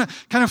fleece? I want to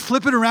kind of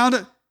flip it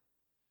around.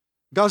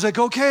 God's like,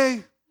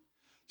 okay.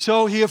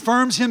 So he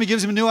affirms him. He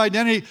gives him a new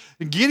identity.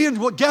 And Gideon,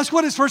 well, guess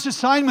what his first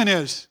assignment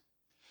is?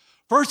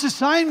 First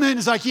assignment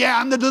is like, yeah,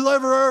 I'm the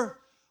deliverer.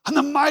 I'm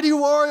the mighty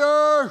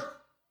warrior.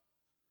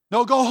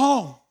 No, go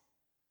home.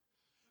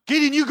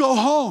 Gideon, you go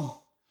home.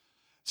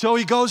 So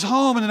he goes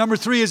home, and number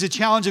 3 is a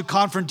challenge of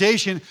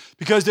confrontation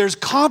because there's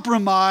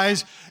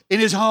compromise in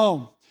his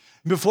home.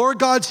 Before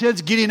God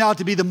sends Gideon out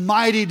to be the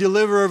mighty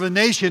deliverer of a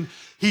nation,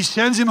 he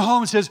sends him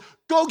home and says,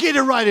 go get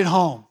it right at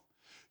home.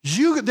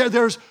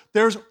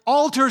 There's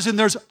altars and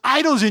there's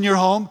idols in your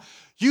home.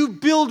 You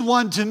build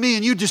one to me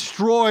and you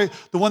destroy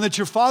the one that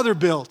your father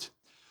built.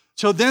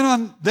 So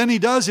then he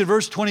does in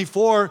verse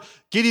 24,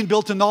 Gideon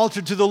built an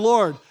altar to the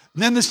Lord.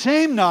 And then the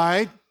same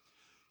night,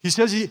 he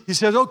says,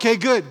 okay,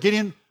 good.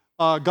 Gideon,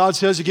 God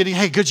says to Gideon,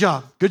 hey, good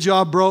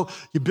job, bro.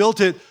 You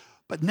built it.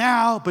 But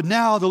now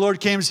the Lord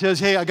came and says,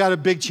 hey, I got a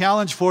big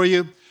challenge for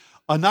you.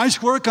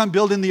 Nice work on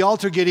building the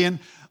altar, Gideon.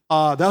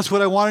 That's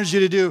what I wanted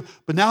you to do.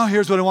 But now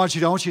here's what I want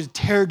you to do. I want you to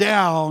tear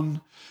down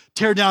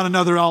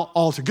another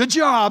altar. Good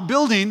job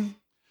building.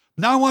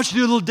 Now I want you to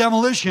do a little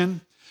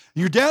demolition.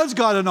 Your dad's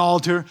got an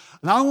altar,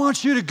 and I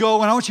want you to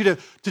go and I want you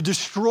to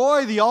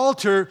destroy the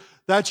altar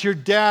that your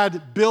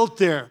dad built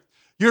there.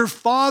 Your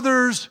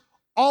father's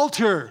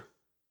altar.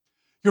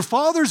 Your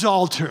father's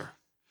altar.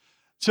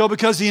 So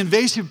because the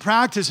invasive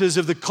practices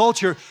of the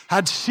culture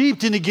had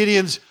seeped into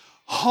Gideon's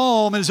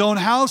home, in his own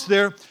house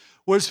there,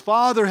 where his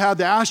father had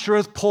the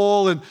Ashereth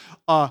pole and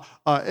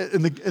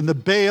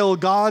the Baal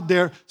god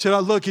there, said,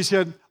 look, he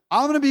said,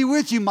 I'm going to be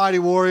with you, mighty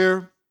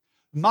warrior.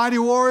 Mighty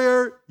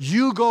warrior,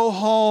 you go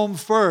home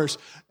first.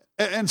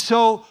 And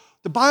so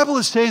the Bible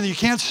is saying that you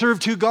can't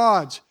serve two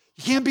gods.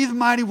 You can't be the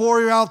mighty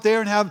warrior out there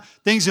and have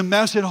things a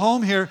mess at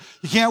home here.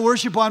 You can't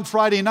worship on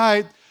Friday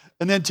night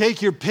and then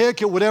take your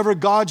pick at whatever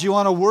gods you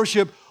want to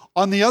worship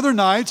on the other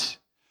nights.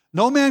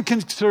 No man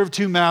can serve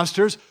two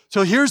masters.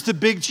 So here's the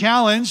big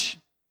challenge.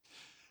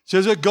 It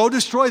says, go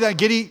destroy that.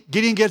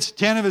 Gideon gets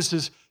 10 of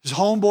his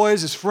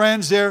homeboys, his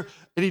friends there,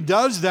 and he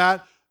does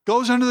that,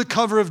 goes under the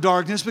cover of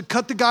darkness, but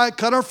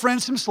cut our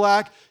friend some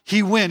slack.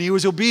 He went. He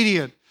was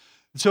obedient.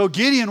 So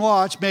Gideon,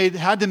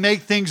 had to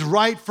make things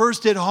right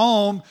first at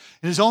home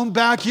in his own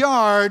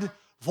backyard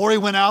before he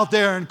went out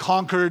there and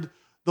conquered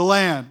the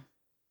land.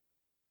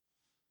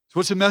 So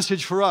what's the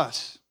message for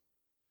us?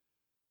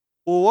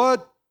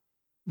 Well,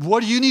 what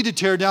do you need to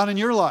tear down in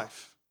your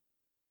life?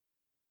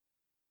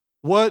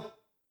 What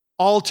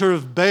altar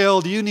of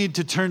Baal do you need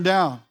to turn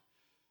down?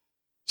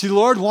 See, the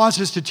Lord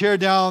wants us to tear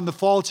down the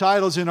false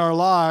idols in our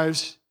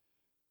lives,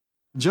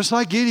 just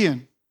like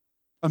Gideon.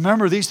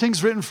 Remember, these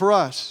things written for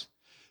us.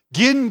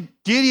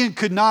 Gideon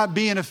could not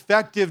be an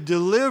effective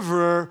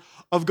deliverer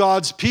of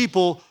God's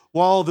people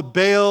while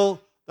the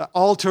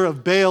altar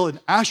of Baal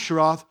and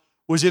Asheroth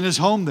was in his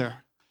home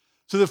there.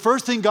 So the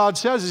first thing God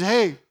says is,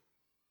 hey,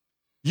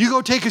 you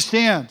go take a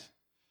stand.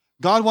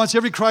 God wants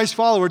every Christ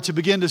follower to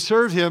begin to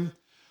serve him,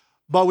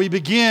 but we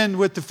begin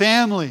with the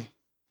family.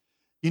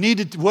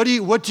 What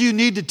do you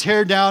need to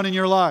tear down in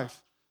your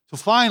life? So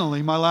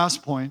finally, my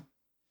last point,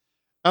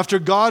 after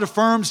God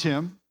affirms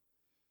him,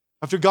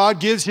 after God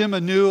gives him a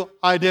new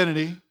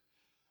identity,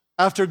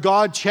 after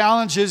God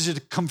challenges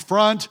to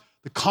confront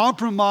the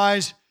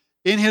compromise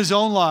in his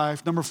own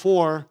life, number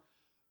 4,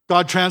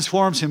 God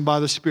transforms him by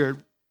the Spirit.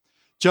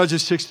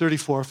 Judges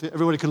 6:34. If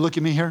everybody could look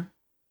at me here.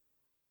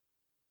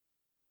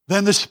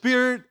 Then the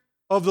Spirit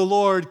of the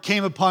Lord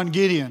came upon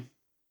Gideon.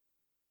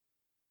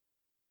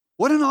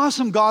 What an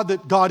awesome God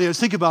that God is.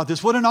 Think about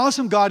this. What an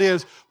awesome God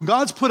is. When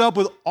God's put up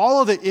with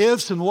all of the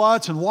ifs and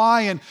whats and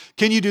why and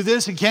can you do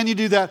this and can you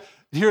do that,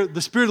 And here,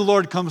 the Spirit of the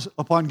Lord comes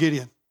upon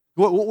Gideon.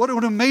 What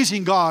an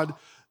amazing God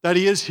that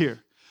he is here.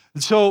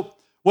 And so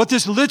what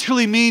this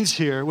literally means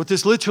here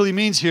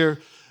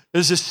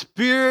is the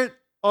Spirit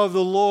of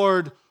the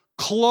Lord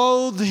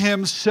clothed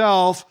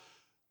himself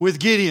with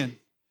Gideon.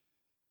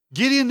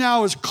 Gideon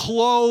now is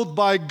clothed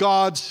by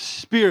God's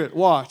Spirit.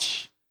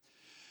 Watch.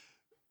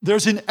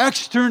 There's an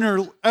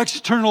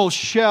external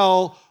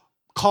shell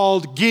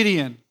called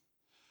Gideon,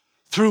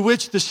 through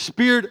which the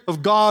Spirit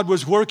of God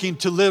was working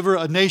to deliver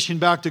a nation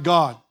back to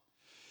God.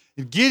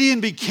 And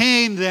Gideon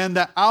became then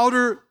the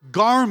outer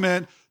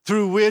garment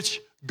through which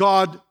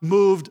God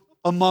moved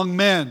among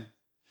men.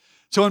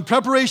 So in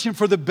preparation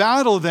for the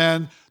battle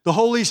then, the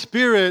Holy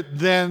Spirit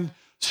then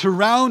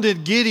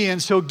surrounded Gideon.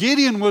 So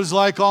Gideon was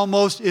like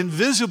almost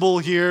invisible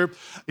here,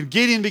 and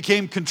Gideon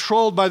became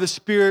controlled by the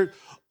Spirit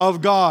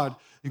of God.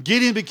 And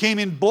Gideon became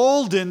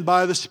emboldened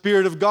by the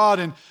Spirit of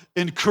God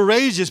and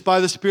courageous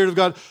by the Spirit of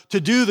God to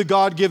do the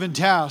God-given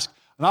task.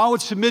 And I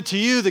would submit to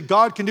you that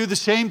God can do the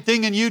same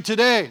thing in you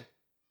today.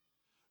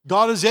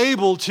 God is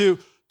able to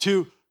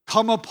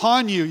come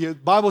upon you. The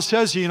Bible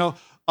says,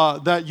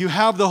 that you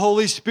have the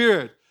Holy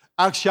Spirit.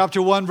 Acts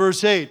chapter 1,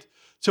 verse 8.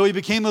 So he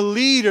became a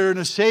leader and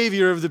a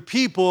savior of the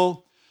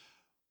people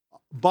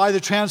by the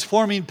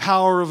transforming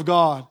power of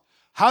God.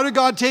 How did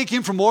God take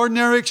him from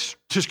ordinary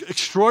to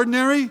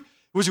extraordinary?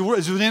 It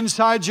was an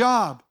inside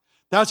job.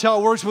 That's how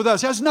it works with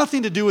us. It has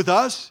nothing to do with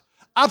us.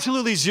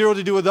 Absolutely zero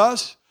to do with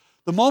us.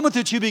 The moment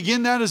that you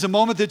begin that is the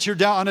moment that you're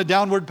down on a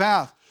downward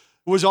path.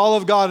 It was all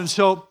of God. And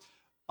so,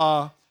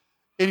 so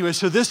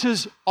this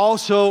is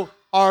also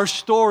our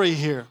story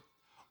here.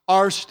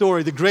 Our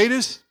story. The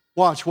greatest,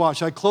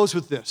 watch, I close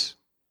with this.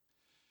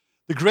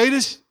 The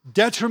greatest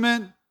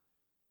detriment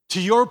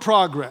to your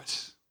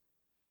progress,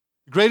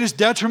 the greatest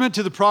detriment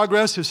to the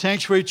progress of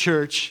Sanctuary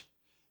Church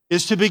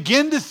is to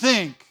begin to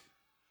think,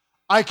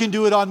 I can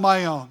do it on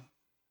my own.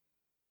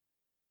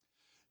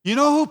 You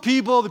know who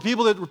the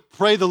people that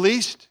pray the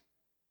least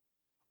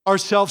are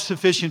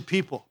self-sufficient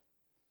people.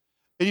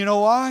 And you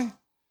know why?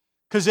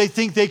 Because they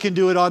think they can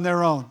do it on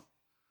their own.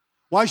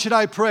 Why should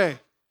I pray?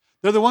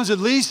 They're the ones that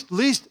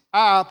least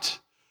apt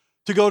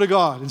to go to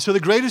God. And so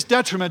the greatest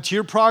detriment to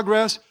your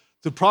progress,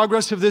 the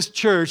progress of this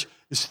church,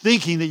 is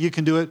thinking that you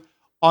can do it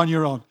on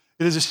your own.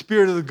 It is the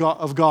Spirit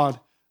of God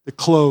that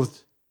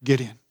clothed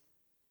Gideon.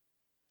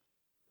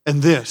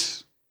 And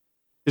this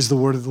is the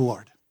word of the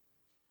Lord.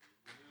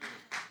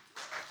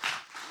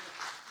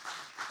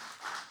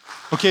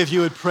 Okay, if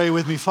you would pray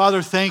with me.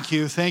 Father, thank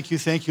you,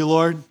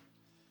 Lord.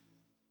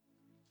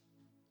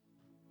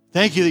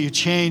 Thank you that you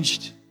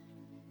changed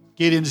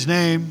Gideon's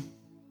name,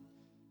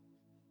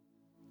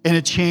 and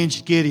it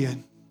changed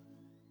Gideon.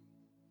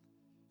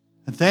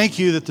 And thank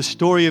you that the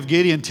story of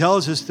Gideon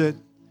tells us that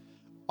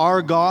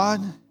our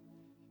God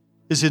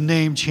is a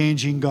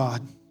name-changing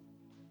God.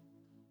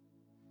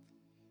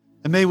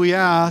 And may we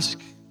ask,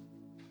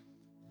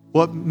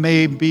 what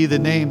may be the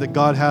name that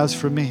God has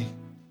for me?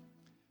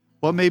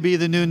 What may be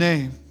the new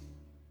name?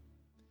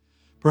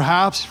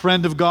 Perhaps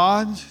friend of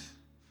God,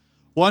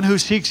 one who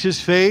seeks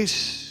his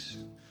face,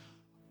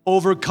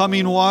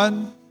 overcoming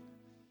one,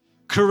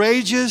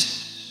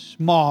 courageous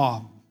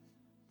mom,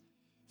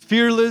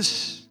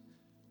 fearless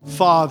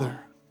father,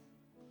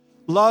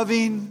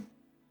 loving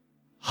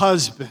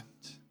husband,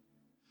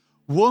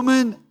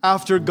 woman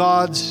after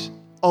God's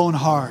own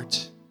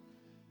heart,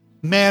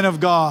 man of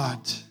God,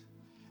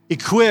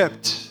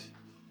 equipped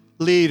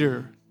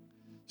leader,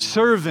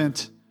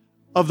 servant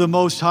of the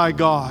Most High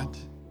God.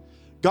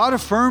 God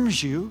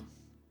affirms you.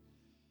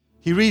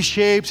 He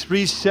reshapes,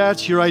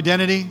 resets your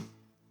identity,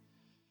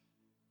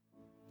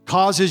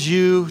 causes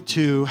you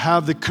to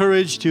have the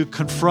courage to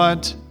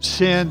confront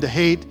sin, to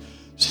hate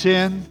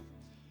sin,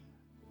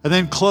 and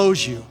then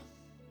clothes you,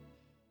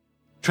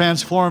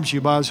 transforms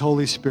you by His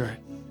Holy Spirit.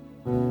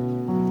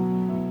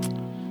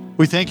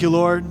 We thank you,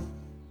 Lord,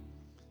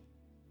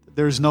 that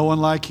there is no one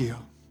like you.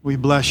 We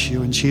bless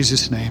you in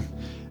Jesus' name.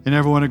 And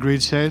everyone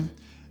agreed, said,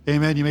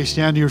 amen. You may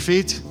stand to your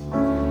feet.